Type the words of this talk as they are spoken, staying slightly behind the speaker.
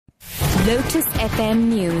Lotus FM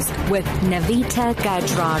News with NAVITHA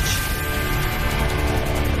GAJRAJ.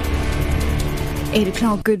 8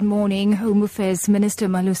 o'clock, good morning. Home Affairs Minister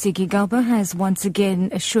Malusi Gigaba has once again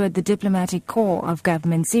assured the diplomatic corps of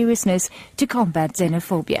government seriousness to combat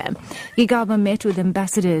xenophobia. Gigaba met with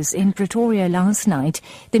ambassadors in Pretoria last night.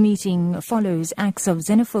 The meeting follows acts of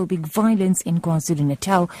xenophobic violence in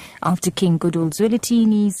KwaZulu-Natal after King Goodwill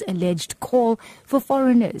Zwelithini's alleged call for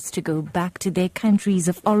foreigners to go back to their countries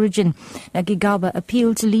of origin. Now, Gigaba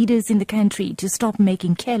appealed to leaders in the country to stop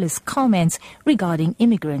making careless comments regarding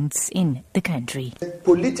immigrants in the country.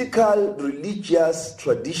 Political, religious,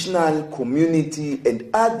 traditional community and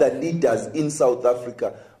other leaders in South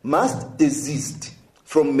Africa must desist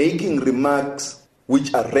from making remarks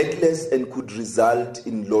which are reckless and could result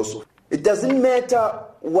in loss of. It doesn't matter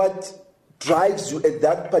what drives you at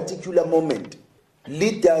that particular moment.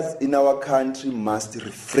 Leaders in our country must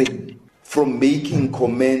refrain from making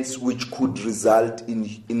comments which could result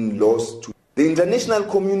in loss to. The international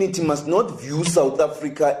community must not view South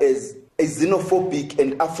Africa as a xenophobic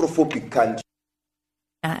and Afrophobic country.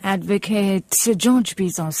 Advocate George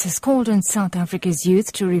Bizos has called on South Africa's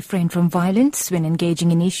youth to refrain from violence when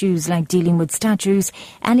engaging in issues like dealing with statues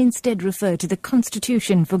and instead refer to the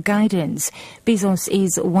Constitution for guidance. Bizos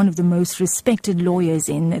is one of the most respected lawyers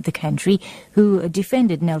in the country who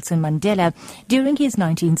defended Nelson Mandela during his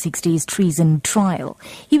 1960s treason trial.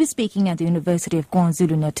 He was speaking at the University of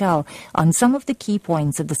KwaZulu-Natal on some of the key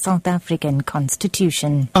points of the South African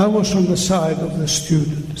Constitution. I was on the side of the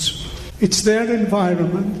students. It's their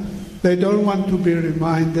environment. They don't want to be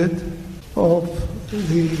reminded of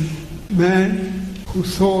the man who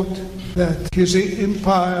thought that his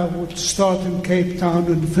empire would start in Cape Town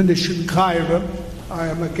and finish in Cairo. I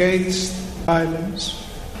am against violence.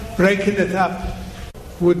 Breaking it up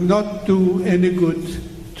would not do any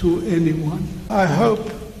good to anyone. I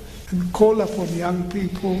hope and call upon young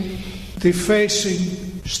people,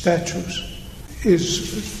 defacing statues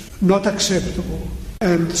is not acceptable,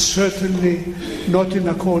 and certainly not in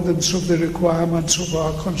accordance with the requirements of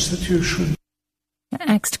our Constitution.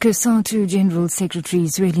 Axed COSATU General Secretary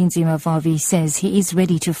Zwelinzima Vavi says he is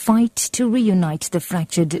ready to fight to reunite the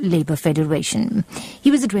fractured Labour Federation. He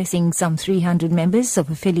was addressing some 300 members of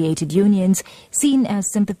affiliated unions seen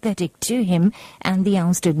as sympathetic to him and the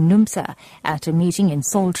ousted NUMSA at a meeting in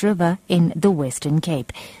Salt River in the Western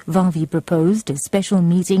Cape. Vavi proposed a special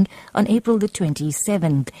meeting on April the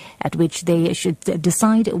 27th at which they should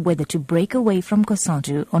decide whether to break away from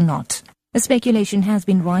COSATU or not. A speculation has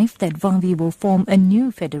been rife that Vavi will form a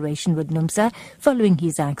new federation with NUMSA following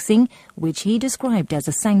his axing, which he described as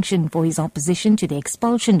a sanction for his opposition to the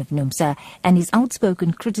expulsion of NUMSA and his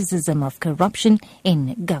outspoken criticism of corruption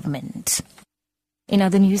in government. In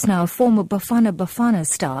other news now, former Bafana-Bafana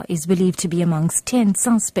star is believed to be amongst 10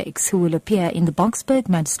 suspects who will appear in the Boksburg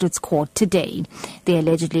Magistrates Court today. They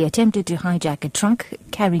allegedly attempted to hijack a truck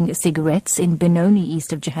carrying cigarettes in Benoni,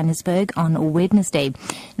 east of Johannesburg, on Wednesday.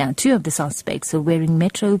 Now, 2 of the suspects are wearing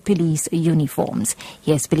Metro Police uniforms.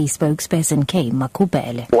 Here's police spokesperson K.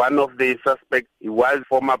 Makubele. One of the suspects was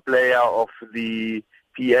former player of the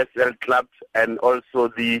PSL club and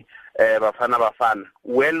also the Bafana-Bafana.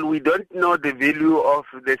 Well, we don't know the value of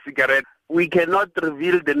the cigarette. We cannot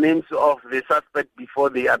reveal the names of the suspect before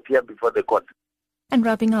they appear before the court. And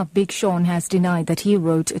wrapping up, Big Sean has denied that he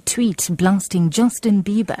wrote a tweet blasting Justin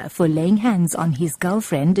Bieber for laying hands on his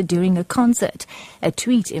girlfriend during a concert. A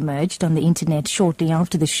tweet emerged on the internet shortly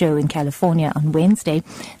after the show in California on Wednesday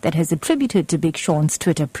that has attributed to Big Sean's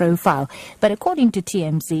Twitter profile. But according to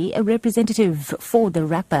TMZ, a representative for the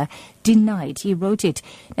rapper denied he wrote it.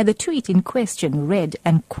 Now, the tweet in question read,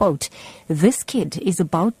 and quote, "This kid is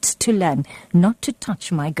about to learn not to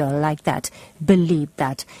touch my girl like that. Believe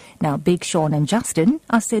that." Now, Big Sean and Justin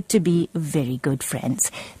are said to be very good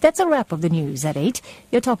friends. That's a wrap of the news at 8.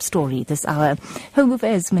 Your top story this hour. Home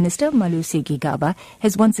Affairs Minister Malusi Gigaba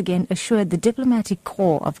has once again assured the diplomatic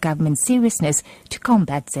corps of government seriousness to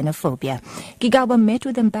combat xenophobia. Gigaba met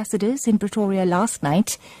with ambassadors in Pretoria last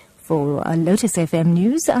night. For Lotus FM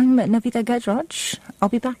News, I'm NAVITHA GAJRAJ. I'll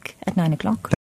be back at 9 o'clock.